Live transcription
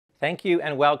Thank you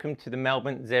and welcome to the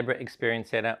Melbourne Zebra Experience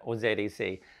Centre, or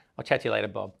ZEC. I'll chat to you later,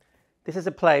 Bob. This is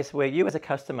a place where you as a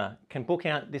customer can book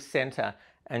out this centre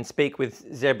and speak with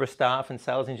Zebra staff and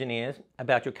sales engineers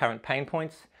about your current pain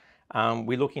points.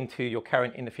 We look into your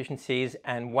current inefficiencies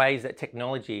and ways that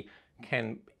technology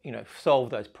can solve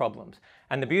those problems.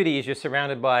 And the beauty is you're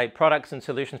surrounded by products and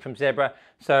solutions from Zebra.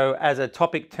 So as a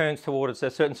topic turns towards a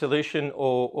certain solution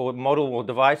or model or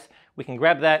device, we can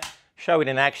grab that, show it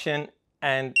in action,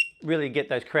 and really get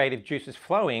those creative juices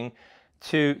flowing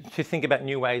to think about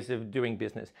new ways of doing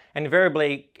business. And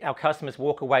invariably, our customers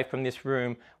walk away from this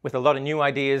room with a lot of new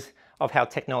ideas of how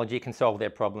technology can solve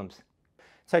their problems.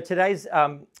 So today's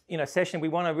session, we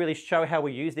want to really show how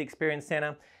we use the Experience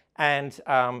Centre, and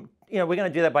we're going to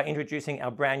do that by introducing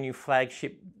our brand new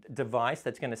flagship device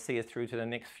that's going to see us through to the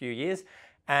next few years.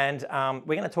 And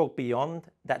we're going to talk beyond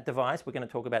that device. We're going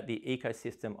to talk about the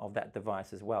ecosystem of that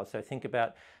device as well. So think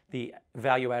about the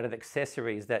value-added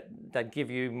accessories that give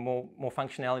you more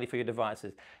functionality for your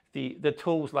devices. The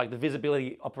tools like the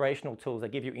visibility operational tools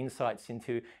that give you insights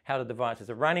into how the devices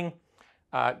are running.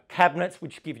 Cabinets,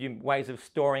 which give you ways of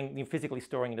physically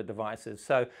storing the devices.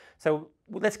 So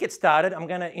let's get started. I'm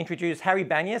going to introduce Harry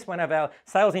Banyas, one of our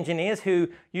sales engineers who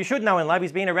you should know and love.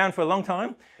 He's been around for a long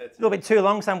time. A little bit too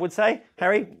long, some would say.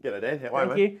 Harry? G'day, Dan. How are you,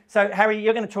 Thank you. So Harry,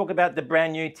 you're going to talk about the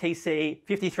brand new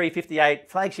TC5358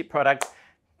 flagship product.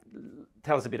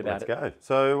 Tell us a bit about it. Let's go.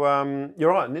 So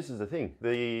you're right, and this is the thing.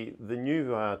 The new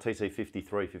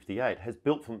TC5358 has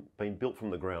been built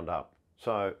from the ground up.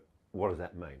 So what does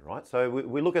that mean, right? So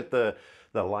we look at the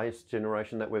latest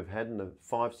generation that we've had in the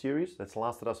 5 series. That's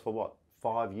lasted us for what,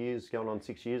 5 years, going on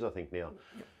 6 years, I think now.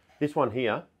 Yep. This one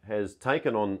here has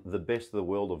taken on the best of the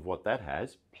world of what that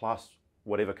has, plus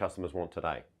whatever customers want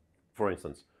today. For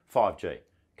instance, 5G.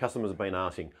 Customers have been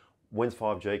asking, when's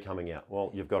 5G coming out?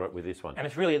 Well, you've got it with this one.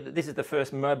 And this is the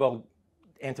first mobile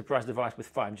enterprise device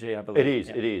with 5G, I believe. It is,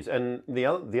 yeah. It is. And the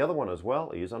other one as well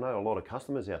is, I know a lot of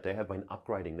customers out there have been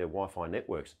upgrading their Wi-Fi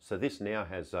networks. So this now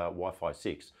has Wi-Fi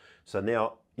 6. So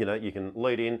now, you can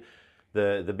lead in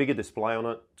the bigger display on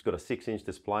it. It's got a 6-inch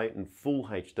display and full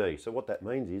HD. So what that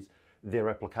means is their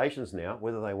applications now,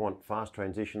 whether they want fast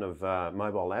transition of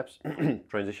mobile apps,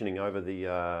 transitioning over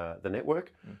the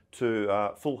network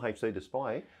to full HD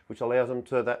display, which allows them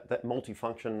to that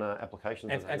multi-function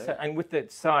applications. And with the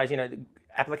size,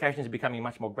 applications are becoming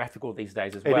much more graphical these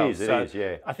days as well. It is,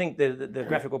 yeah. I think the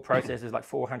graphical process is like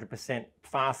 400%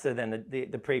 faster than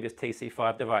the previous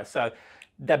TC5 device. So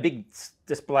that big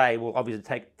display will obviously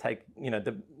take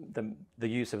the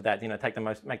use of that, make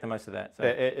the most of that. So.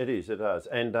 It does.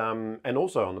 And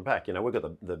also on the back, we've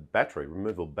got the battery,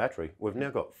 removable battery. We've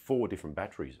now got 4 different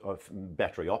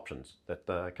battery options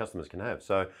that customers can have.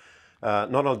 So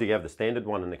not only do you have the standard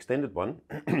one and extended one,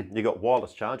 you got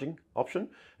wireless charging option,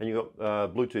 and you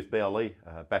got Bluetooth BLE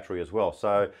battery as well.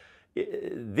 So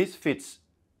this fits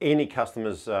any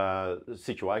customer's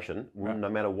situation, right, no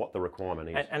matter what the requirement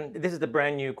is. And this is the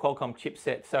brand new Qualcomm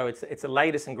chipset, so it's the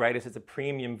latest and greatest. It's a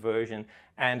premium version,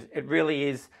 and it really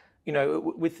is,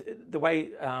 with the way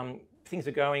things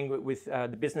are going with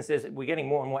the businesses, we're getting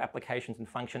more and more applications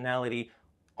and functionality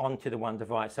onto the one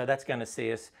device. So that's going to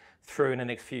see us through in the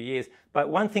next few years. But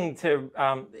one thing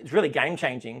it's really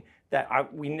game-changing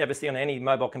that we never see on any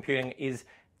mobile computing is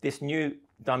this new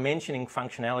dimensioning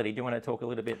functionality. Do you want to talk a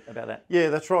little bit about that? Yeah,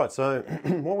 that's right. So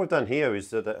what we've done here is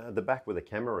that the back where the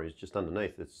camera is just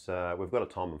underneath, we've got a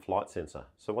time and flight sensor.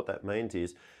 So what that means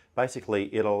is basically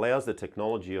it allows the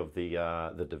technology of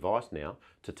the device now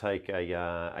to take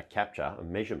a capture, a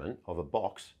measurement of a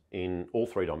box in all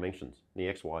 3 dimensions, the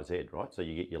X, Y, Z, right? So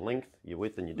you get your length, your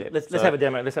width, and your depth. Let's have a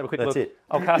demo. Let's have a quick look. That's it.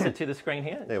 I'll cast it to the screen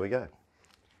here. There we go.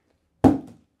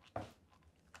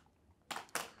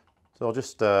 So I'll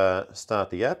just start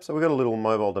the app. So we've got a little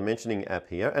mobile dimensioning app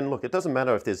here, and look, it doesn't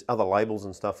matter if there's other labels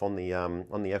and stuff on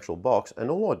the actual box. And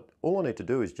all I need to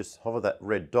do is just hover that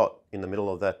red dot in the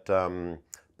middle of that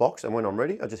box, and when I'm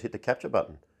ready, I just hit the capture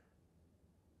button.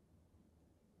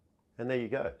 And there you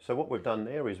go. So what we've done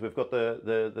there is we've got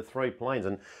the 3 planes,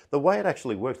 and the way it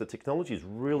actually works, the technology is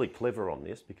really clever on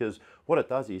this, because what it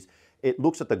does is it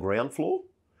looks at the ground floor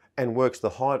and works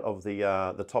the height of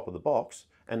the top of the box,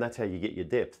 and that's how you get your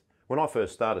depth. When I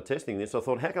first started testing this, I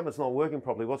thought, how come it's not working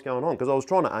properly? What's going on? Because I was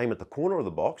trying to aim at the corner of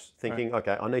the box, thinking,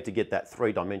 okay, I need to get that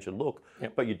 3-dimension look,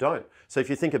 but you don't. So if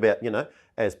you think about,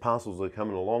 as parcels are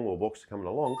coming along or boxes are coming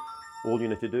along, all you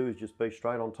need to do is just be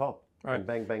straight on top. Right. And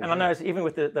bang, bang, and bang. I noticed even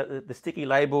with the sticky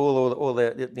label or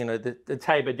the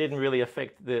tape, it didn't really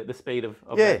affect the speed of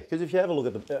yeah, because if you have a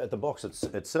look at the box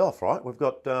itself, right, we've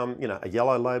got a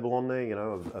yellow label on there,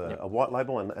 a white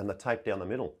label, and the tape down the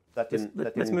middle. That didn't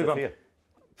move interfere. on.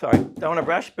 sorry, don't want to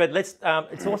brush, but let's,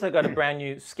 it's also got a brand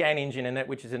new scan engine in it,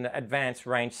 which is an advanced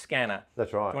range scanner.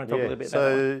 That's right. Do you want to talk a little bit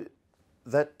about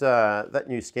that one? That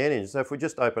new scan engine, so if we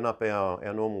just open up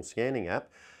our normal scanning app,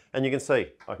 and you can see,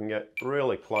 I can get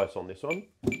really close on this one,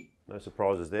 no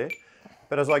surprises there.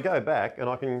 But as I go back, and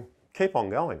I can keep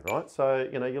on going, right? So,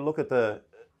 you know, you look at the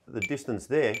distance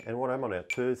there, and what am I now,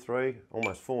 2, 3,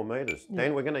 almost 4 metres.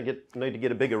 Dan, we're going to need to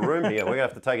get a bigger room here. We're going to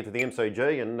have to take it to the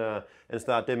MCG and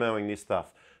start demoing this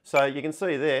stuff. So you can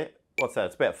see there, what's that?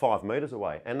 It's about 5 metres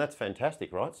away, and that's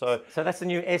fantastic, right? So that's the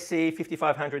new SC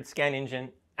 5500 scan engine,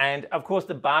 and of course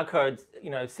the barcodes,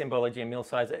 you know, symbology and mil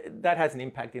size, that has an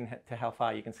impact to how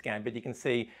far you can scan, but you can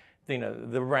see, you know,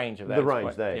 the range of that. The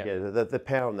range there, yeah, the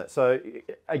power on that. So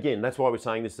again, that's why we're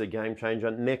saying this is a game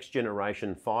changer, next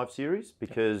generation 5 series,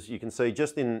 because you can see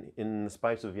just in the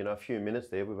space of, you know, a few minutes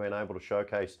there, we've been able to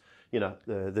showcase, you know,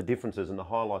 the differences and the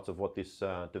highlights of what this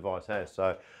device has.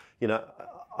 So, you know,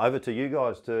 over to you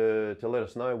guys to let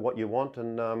us know what you want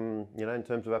and, you know, in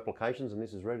terms of applications, and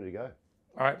this is ready to go.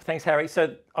 All right, thanks, Harry.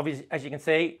 So obviously, as you can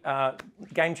see,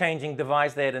 game-changing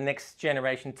device there, the next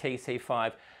generation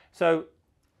TC5. So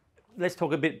let's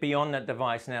talk a bit beyond that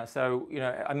device now. So, you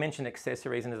know, I mentioned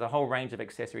accessories, and there's a whole range of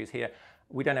accessories here.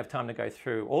 We don't have time to go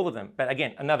through all of them, but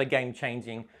again, another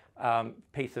game-changing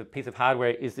piece of hardware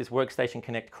is this Workstation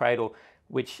Connect Cradle,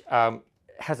 which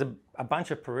has a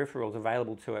bunch of peripherals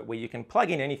available to it where you can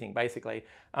plug in anything, basically,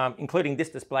 including this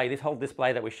display. This whole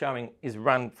display that we're showing is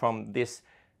run from this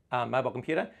mobile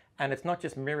computer, and it's not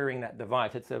just mirroring that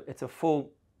device. It's a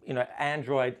full, you know,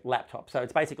 Android laptop. So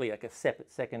it's basically like a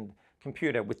separate second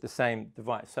computer with the same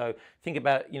device. So think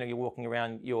about, you know, you're walking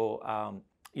around your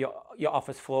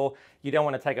office floor. You don't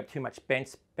want to take up too much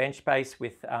bench space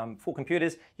with full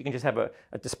computers. You can just have a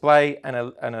display and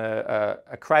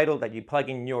a cradle that you plug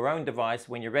in your own device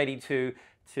when you're ready to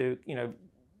you know,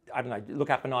 I don't know, look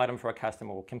up an item for a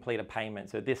customer or complete a payment.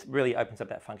 So this really opens up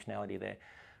that functionality there.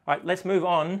 All right, let's move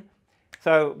on.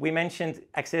 So we mentioned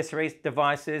accessories,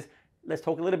 devices. Let's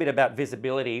talk a little bit about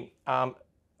visibility.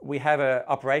 We have an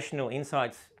operational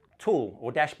insights tool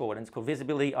or dashboard, and it's called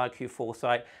Visibility IQ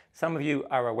Foresight. Some of you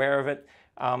are aware of it,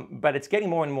 but it's getting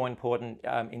more and more important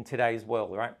in today's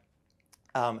world, right?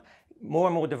 More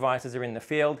and more devices are in the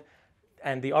field,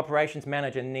 and the operations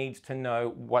manager needs to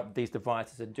know what these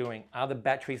devices are doing. Are the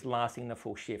batteries lasting the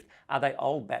full shift? Are they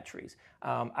old batteries?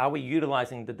 Are we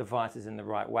utilizing the devices in the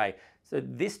right way? So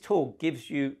this tool gives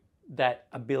you that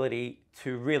ability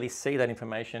to really see that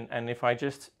information. And if I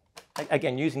just,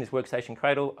 again, using this Workstation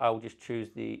Cradle, I'll just choose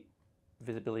the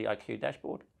Visibility IQ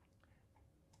dashboard.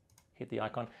 Hit the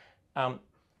icon.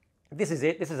 This is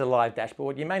it. This is a live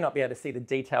dashboard. You may not be able to see the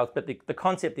details, but the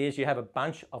concept is you have a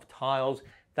bunch of tiles.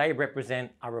 They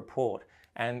represent a report,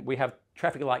 and we have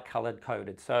traffic light colored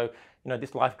coded. So, you know,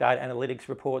 this lifeguard analytics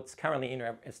report's currently in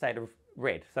a state of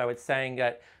red. So it's saying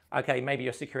that, okay, maybe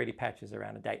your security patches are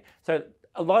out of date. So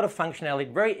a lot of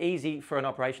functionality, very easy for an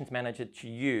operations manager to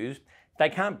use. They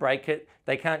can't break it.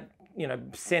 They can't, you know,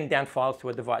 send down files to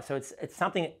a device. So it's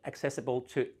something accessible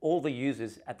to all the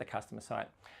users at the customer site.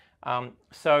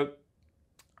 So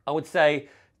I would say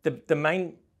the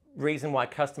main reason why a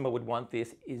customer would want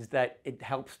this is that it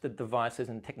helps the devices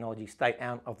and technology stay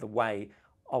out of the way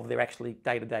of their actually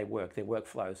day-to-day work, their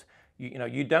workflows. You know,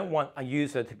 you don't want a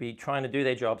user to be trying to do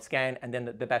their job, scan, and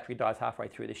then the battery dies halfway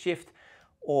through the shift,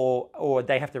 or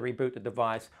they have to reboot the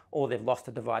device, or they've lost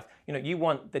the device. You know, you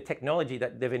want the technology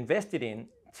that they've invested in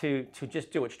to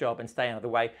just do its job and stay out of the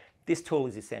way. This tool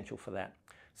is essential for that.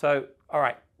 So, all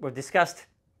right, we've discussed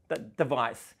the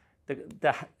device,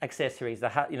 the accessories, the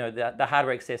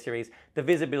hardware accessories, the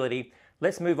visibility.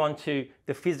 Let's move on to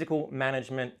the physical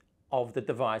management of the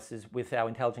devices with our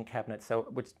intelligent cabinet. So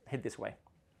let's head this way.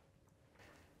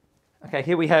 Okay,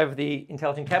 here we have the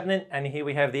intelligent cabinet, and here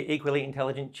we have the equally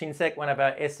intelligent Chinsec, one of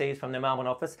our SCs from the Melbourne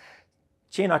office.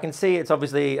 Chin, I can see it's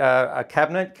obviously a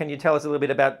cabinet. Can you tell us a little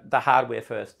bit about the hardware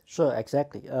first? Sure,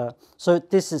 exactly. So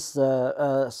this is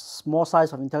a small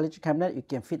size of intelligent cabinet. You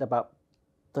can fit about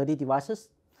 30 devices,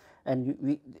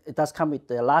 and it does come with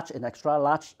the large and extra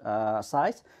large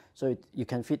size. So you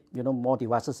can fit, you know, more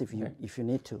devices if you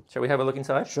need to. Shall we have a look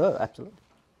inside? Sure, absolutely.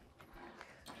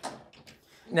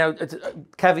 Now, it's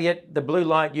caveat, the blue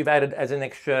light you've added as an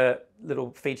extra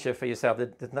little feature for yourself.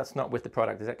 That's not with the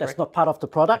product, is that correct? That's not part of the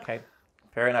product. Okay,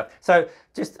 fair enough. So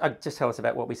just tell us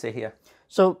about what we see here.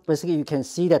 So basically you can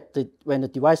see that when the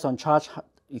device is on charge,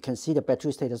 you can see the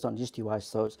battery status on this device.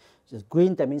 So it's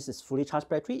green, that means it's fully charged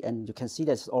battery, and you can see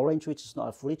there's orange, which is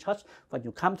not fully charged. When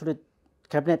you come to the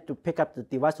cabinet to pick up the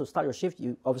device to start your shift,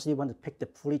 you obviously want to pick the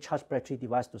fully charged battery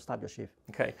device to start your shift.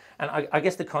 Okay, and I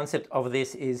guess the concept of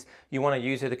this is you want a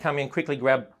user to come in, quickly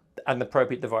grab an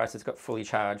appropriate device that's got fully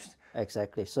charged.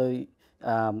 Exactly. So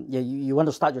you want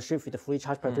to start your shift with a fully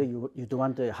charged battery. You don't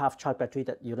want the half-charged battery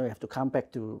that you have to come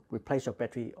back to replace your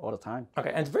battery all the time. Okay,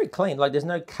 and it's very clean. Like there's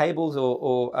no cables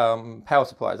or power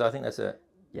supplies. I think that's a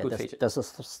good feature. That's a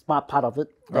smart part of it.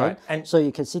 Right. And so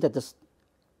you can see that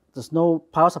there's no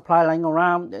power supply lying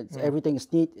around. Everything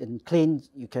is neat and clean.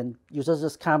 Users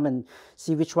just come and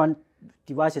see which one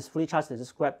device is fully charged. They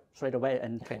just grab straight away,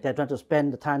 and they don't have to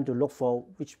spend the time to look for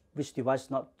which device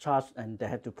is not charged, and they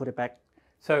have to put it back.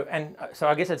 So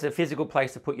I guess it's a physical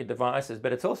place to put your devices,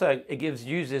 but it gives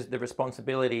users the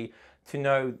responsibility to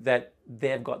know that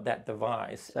they've got that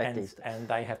device and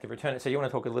they have to return it. So you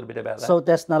want to talk a little bit about that? So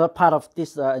that's another part of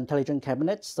this intelligent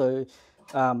cabinet. So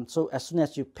as soon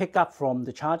as you pick up from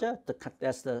the charger,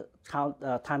 there's the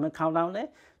timer countdown there.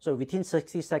 So within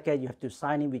 60 seconds, you have to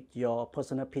sign in with your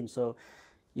personal PIN. So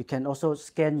you can also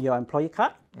scan your employee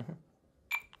card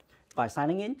by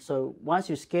signing in. So once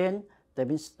you scan, that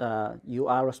means you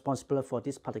are responsible for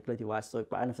this particular device. So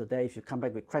by the end of the day, if you come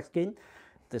back with cracked skin,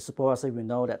 the supervisor will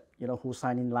know that who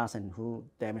signed in last and who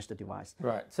damaged the device.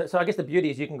 Right. So I guess the beauty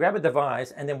is you can grab a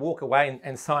device and then walk away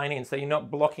and sign in, so you're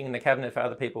not blocking the cabinet for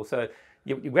other people. So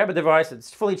you grab a device,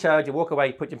 it's fully charged, you walk away,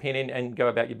 you put your PIN in, and go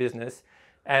about your business.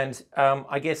 And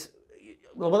I guess,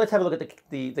 well, let's have a look at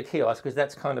the kiosk, because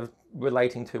that's kind of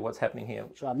relating to what's happening here.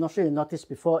 So I'm not sure you noticed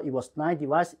before, it was 9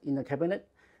 devices in the cabinet.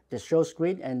 The show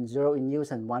screen and 0 in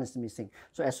use and 1 is missing.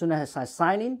 So as soon as I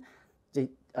sign in, the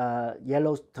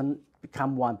yellow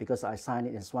become 1 because I signed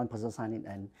it as one person signed in.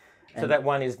 And so that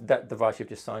 1 is that device you've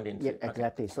just signed into. Yeah,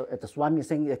 exactly. So if there's 1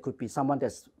 missing, it could be someone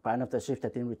that's by end of the shift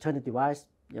that didn't return the device.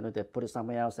 They put it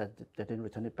somewhere else and they didn't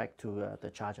return it back to the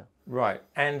charger. Right.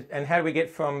 And how do we get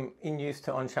from in use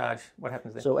to on charge? What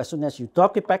happens there? So as soon as you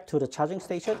dock it back to the charging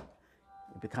station,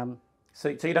 it becomes. So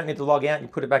you don't need to log out, you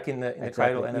put it back in the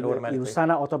cradle and it automatically... You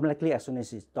sign out automatically as soon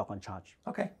as it's docked on charge.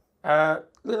 Okay.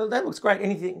 That looks great.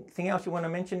 Anything else you want to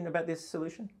mention about this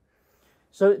solution?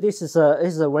 So this is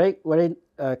a very, very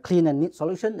clean and neat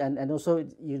solution, and also,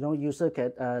 user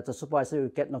the supervisor will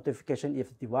get notification if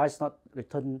the device not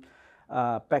returned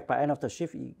back by end of the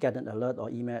shift. You get an alert or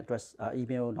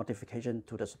email notification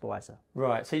to the supervisor.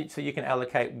 Right. So you can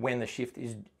allocate when the shift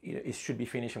should be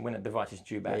finished and when the device is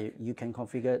due back. Yeah, you can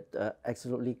configure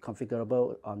absolutely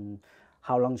configurable on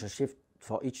how long the shift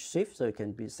for each shift. So it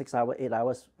can be 6 hours, 8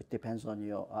 hours. It depends on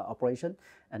your operation.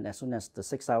 And as soon as the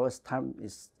 6 hours time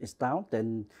is down,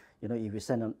 then if you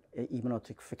send an email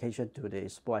notification to the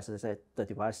supervisor that the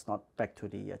device is not back to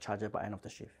the charger by end of the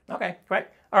shift. Okay, great.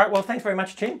 All right. Well, thanks very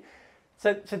much, Chin.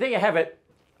 So there you have it.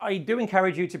 I do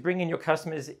encourage you to bring in your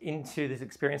customers into this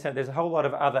experience center. There's a whole lot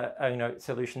of other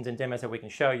solutions and demos that we can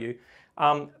show you.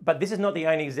 But this is not the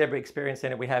only Zebra Experience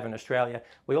Center we have in Australia.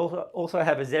 We also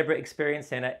have a Zebra Experience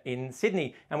Center in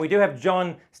Sydney. And we do have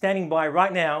John standing by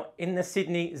right now in the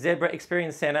Sydney Zebra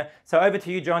Experience Center. So over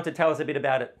to you, John, to tell us a bit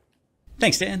about it.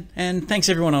 Thanks, Dan, and thanks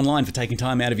everyone online for taking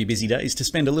time out of your busy days to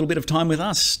spend a little bit of time with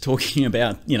us talking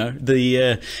about,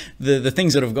 the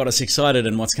things that have got us excited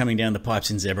and what's coming down the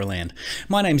pipes in Zebraland.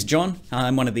 My name's John.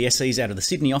 I'm one of the SEs out of the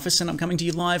Sydney office, and I'm coming to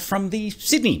you live from the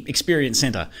Sydney Experience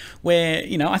Centre, where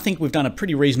I think we've done a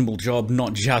pretty reasonable job,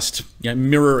 not just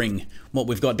mirroring what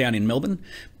we've got down in Melbourne,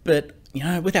 but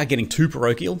without getting too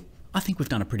parochial, I think we've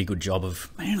done a pretty good job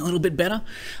of a little bit better.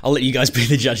 I'll let you guys be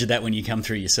the judge of that when you come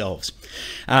through yourselves.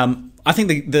 I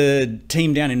think the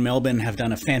team down in Melbourne have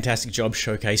done a fantastic job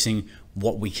showcasing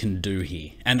what we can do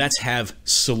here. And that's have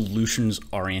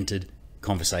solutions-oriented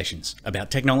conversations about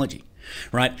technology,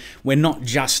 right? We're not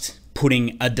just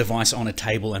putting a device on a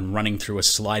table and running through a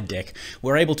slide deck.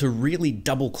 We're able to really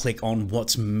double click on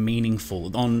what's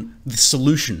meaningful, on the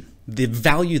solution, the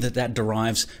value that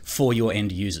derives for your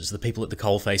end users, the people at the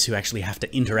coalface who actually have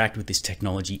to interact with this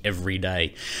technology every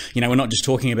day. We're not just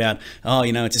talking about,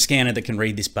 it's a scanner that can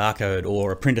read this barcode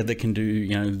or a printer that can do,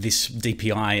 this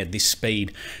DPI at this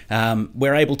speed.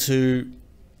 We're able to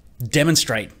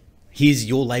demonstrate, here's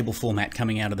your label format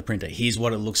coming out of the printer. Here's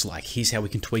what it looks like. Here's how we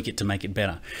can tweak it to make it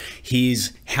better.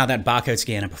 Here's how that barcode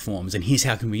scanner performs. And here's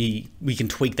how we can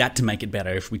tweak that to make it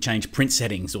better if we change print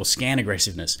settings or scan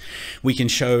aggressiveness. We can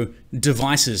show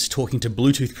devices talking to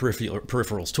Bluetooth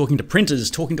peripherals, talking to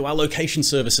printers, talking to our location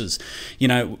services.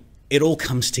 It all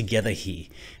comes together here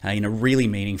in a really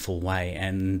meaningful way.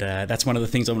 And that's one of the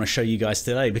things I want to show you guys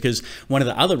today, because one of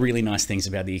the other really nice things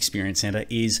about the Experience Center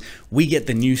is we get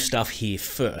the new stuff here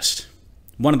first.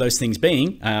 One of those things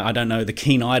being, I don't know, the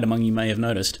keen-eyed among you may have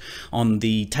noticed, on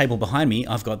the table behind me,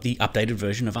 I've got the updated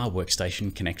version of our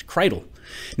Workstation Connect Cradle.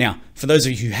 Now, for those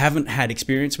of you who haven't had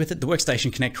experience with it, the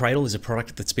Workstation Connect Cradle is a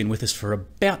product that's been with us for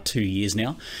about 2 years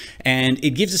now, and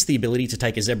it gives us the ability to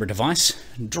take a Zebra device,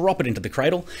 drop it into the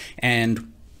cradle,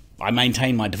 and I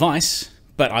maintain my device,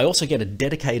 but I also get a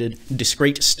dedicated,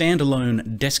 discrete,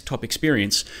 standalone desktop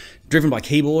experience driven by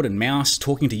keyboard and mouse,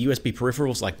 talking to USB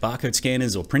peripherals like barcode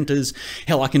scanners or printers.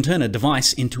 Hell, I can turn a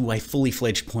device into a fully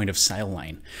fledged point of sale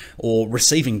lane, or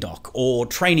receiving dock, or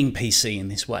training PC in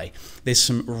this way. There's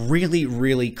some really,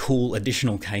 really cool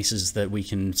additional cases that we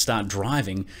can start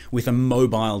driving with a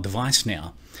mobile device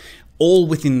now, all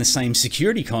within the same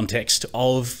security context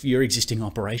of your existing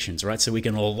operations, right? So we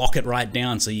can lock it right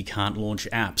down so you can't launch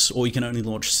apps, or you can only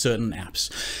launch certain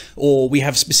apps, or we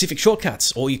have specific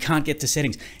shortcuts, or you can't get to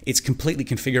settings. It's completely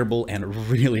configurable and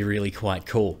really, really quite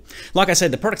cool. Like I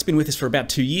said, the product's been with us for about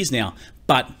 2 years now,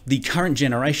 but the current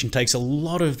generation takes a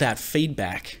lot of that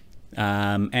feedback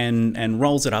and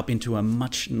rolls it up into a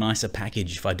much nicer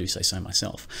package, if I do say so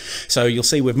myself. So you'll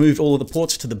see we've moved all of the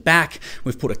ports to the back.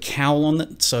 We've put a cowl on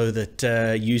it so that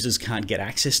users can't get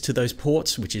access to those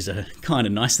ports, which is a kind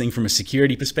of nice thing from a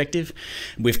security perspective.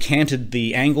 We've canted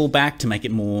the angle back to make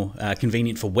it more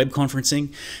convenient for web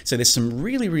conferencing. So there's some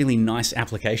really, really nice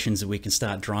applications that we can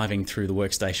start driving through the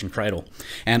Workstation Cradle.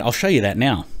 And I'll show you that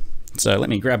now. So let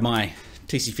me grab my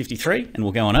TC53 and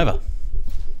we'll go on over.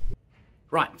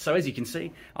 Right, so as you can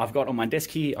see, I've got on my desk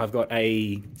here, I've got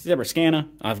a Zebra scanner,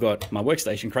 I've got my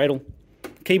Workstation Cradle,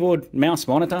 keyboard, mouse,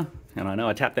 monitor, and I know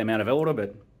I tapped them out of order,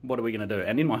 but what are we going to do?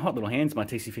 And in my hot little hands, my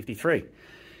TC53. If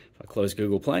I close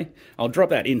Google Play, I'll drop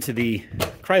that into the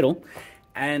cradle,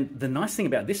 and the nice thing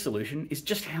about this solution is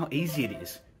just how easy it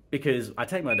is. Because I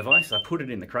take my device, I put it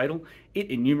in the cradle,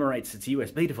 it enumerates its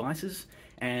USB devices,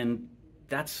 and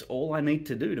that's all I need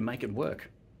to do to make it work.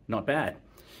 Not bad.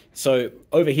 So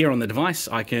over here on the device,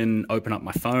 I can open up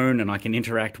my phone and I can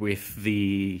interact with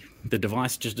the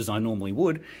device just as I normally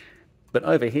would. But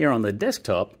over here on the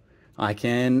desktop, I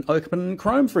can open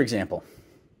Chrome, for example.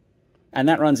 And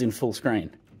that runs in full screen.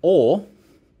 Or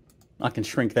I can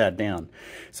shrink that down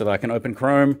so that I can open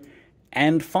Chrome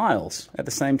and files at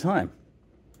the same time.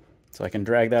 So I can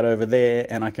drag that over there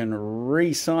and I can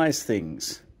resize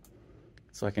things.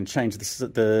 So I can change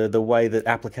the way that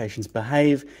applications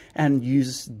behave and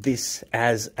use this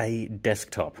as a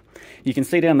desktop. You can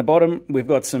see down the bottom, we've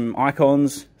got some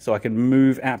icons, so I can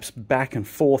move apps back and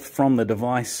forth from the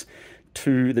device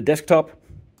to the desktop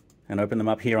and open them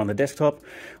up here on the desktop,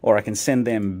 or I can send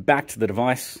them back to the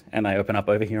device and they open up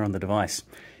over here on the device.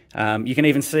 You can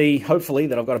even see, hopefully,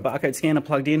 that I've got a barcode scanner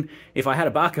plugged in. If I had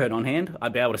a barcode on hand,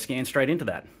 I'd be able to scan straight into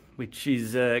that, which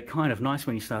is kind of nice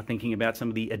when you start thinking about some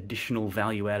of the additional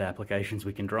value-add applications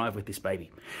we can drive with this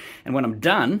baby. And when I'm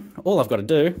done, all I've got to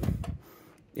do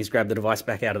is grab the device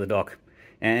back out of the dock,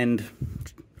 and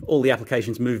all the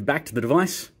applications move back to the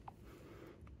device,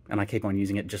 and I keep on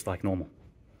using it just like normal.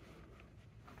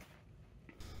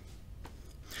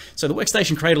 So the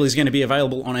Workstation Cradle is going to be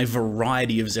available on a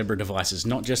variety of Zebra devices,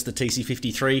 not just the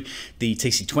TC53, the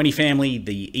TC20 family,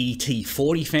 the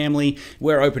ET40 family.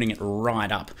 We're opening it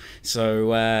right up.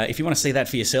 So if you want to see that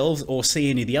for yourselves or see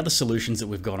any of the other solutions that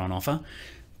we've got on offer,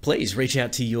 please reach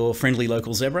out to your friendly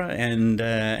local Zebra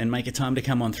and make a time to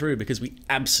come on through, because we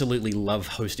absolutely love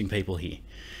hosting people here.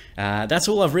 That's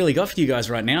all I've really got for you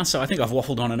guys right now, so I think I've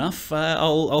waffled on enough.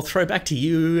 I'll throw back to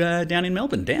you down in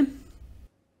Melbourne. Dan?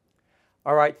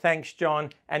 All right, thanks,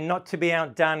 John. And not to be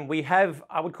outdone, we have,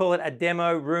 I would call it a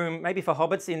demo room, maybe for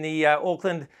hobbits in the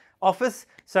Auckland office.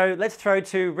 So let's throw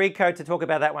to Rico to talk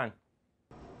about that one.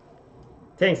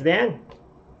 Thanks, Dan.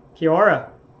 Kia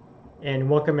ora, and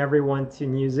welcome everyone to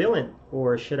New Zealand,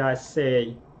 or should I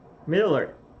say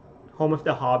Middle-earth, home of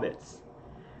the hobbits.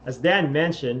 As Dan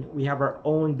mentioned, we have our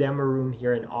own demo room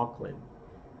here in Auckland.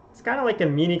 It's kind of like a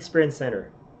mini experience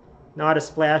center. Not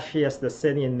as flashy as the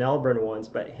Sydney and Melbourne ones,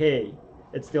 but hey,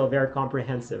 it's still very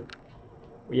comprehensive.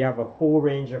 We have a whole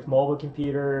range of mobile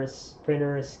computers,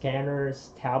 printers, scanners,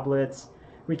 tablets.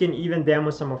 We can even demo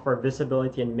some of our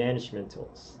visibility and management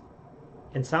tools.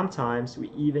 And sometimes we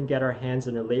even get our hands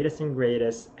on the latest and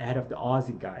greatest ahead of the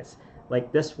Aussie guys,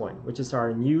 like this one, which is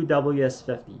our new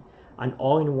WS50, an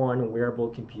all-in-one wearable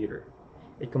computer.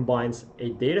 It combines a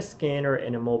data scanner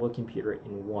and a mobile computer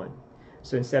in one.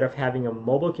 So instead of having a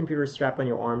mobile computer strapped on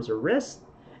your arms or wrist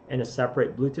and a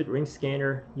separate Bluetooth ring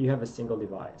scanner, you have a single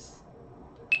device.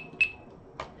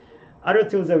 Other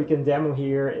tools that we can demo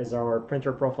here is our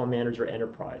Printer Profile Manager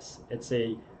Enterprise. It's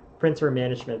a printer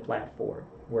management platform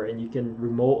wherein you can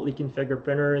remotely configure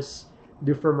printers,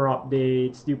 do firmware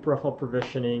updates, do profile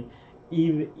provisioning,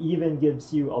 even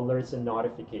gives you alerts and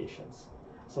notifications.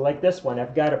 So like this one,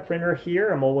 I've got a printer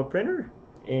here, a mobile printer,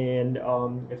 and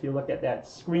if you look at that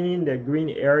screen, the green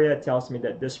area tells me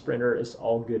that this printer is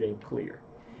all good and clear.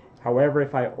 However,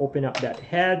 if I open up that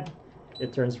head,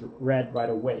 it turns red right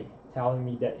away, telling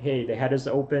me that, hey, the head is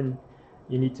open,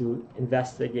 you need to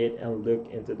investigate and look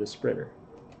into this printer.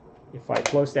 If I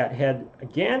close that head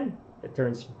again, it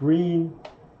turns green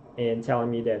and telling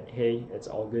me that, hey, it's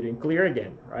all good and clear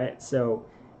again, right? So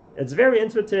it's very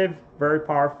intuitive, very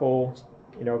powerful,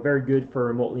 very good for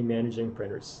remotely managing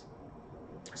printers.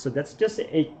 So that's just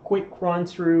a quick run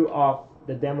through of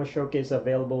the demo showcase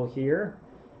available here.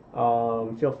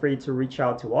 Feel free to reach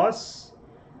out to us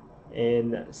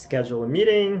and schedule a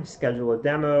meeting, schedule a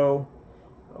demo.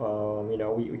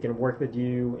 We can work with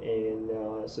you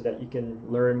and so that you can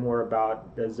learn more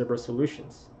about the Zebra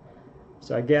solutions.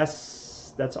 So I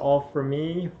guess that's all from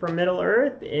me from Middle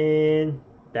Earth, and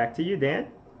back to you, Dan.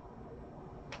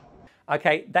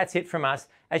 Okay, that's it from us.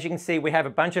 As you can see, we have a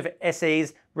bunch of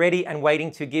SEs ready and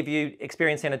waiting to give you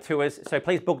Experience Center tours, so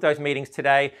please book those meetings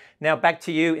today. Now back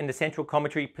to you in the central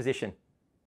commentary position.